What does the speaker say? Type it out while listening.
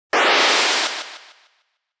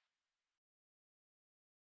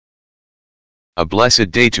A blessed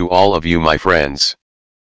day to all of you, my friends.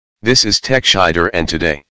 This is TechShider, and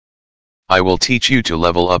today I will teach you to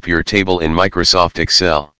level up your table in Microsoft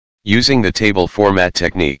Excel, using the table format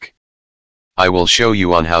technique. I will show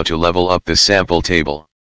you on how to level up the sample table.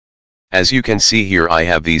 As you can see here, I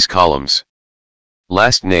have these columns: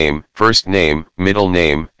 last name, first name, middle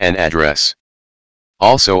name, and address.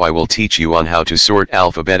 Also, I will teach you on how to sort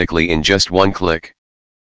alphabetically in just one click.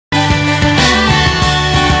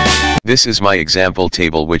 This is my example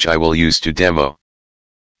table which I will use to demo.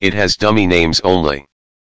 It has dummy names only.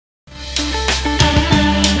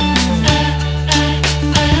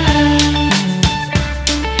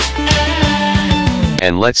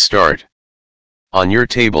 And let's start. On your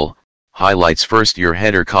table, highlights first your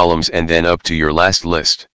header columns and then up to your last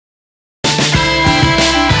list.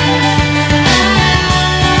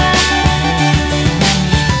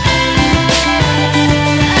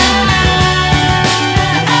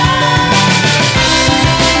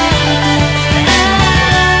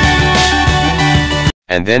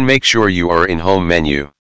 And then make sure you are in Home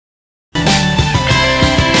menu.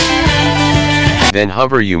 Then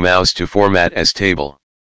hover your mouse to format as table.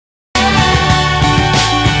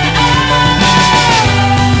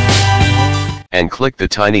 And click the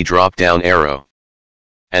tiny drop-down arrow.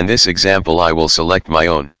 And this example I will select my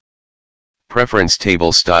own preference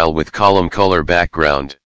table style with column color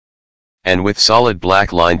background. And with solid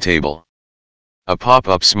black line table. A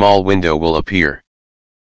pop-up small window will appear.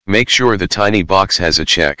 Make sure the tiny box has a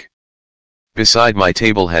check. Beside my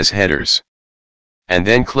table has headers. And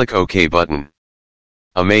then click OK button.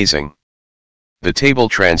 Amazing! The table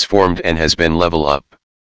transformed and has been level up.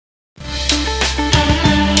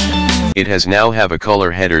 It has now have a color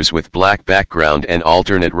headers with black background and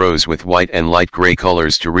alternate rows with white and light gray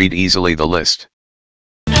colors to read easily the list.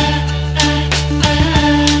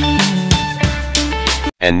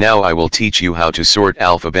 And now I will teach you how to sort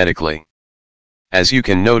alphabetically. As you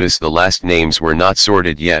can notice, the last names were not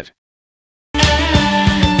sorted yet.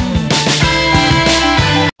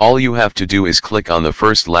 All you have to do is click on the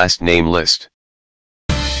first last name list.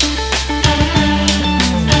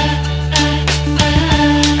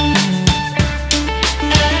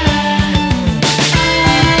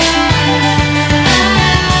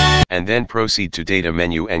 And then proceed to data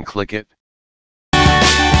menu and click it.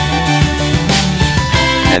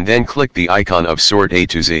 And then click the icon of sort A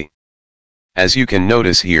to Z. As you can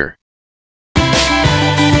notice here.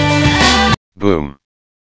 Boom.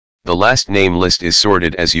 The last name list is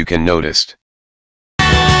sorted, as you can notice.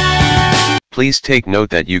 Please take note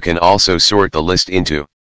that you can also sort the list into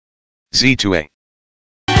Z to A.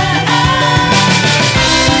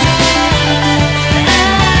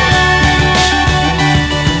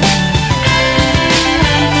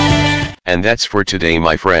 And that's for today,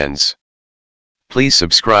 my friends. Please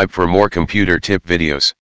subscribe for more computer tip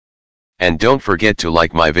videos. And don't forget to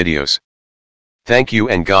like my videos. Thank you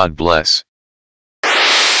and God bless.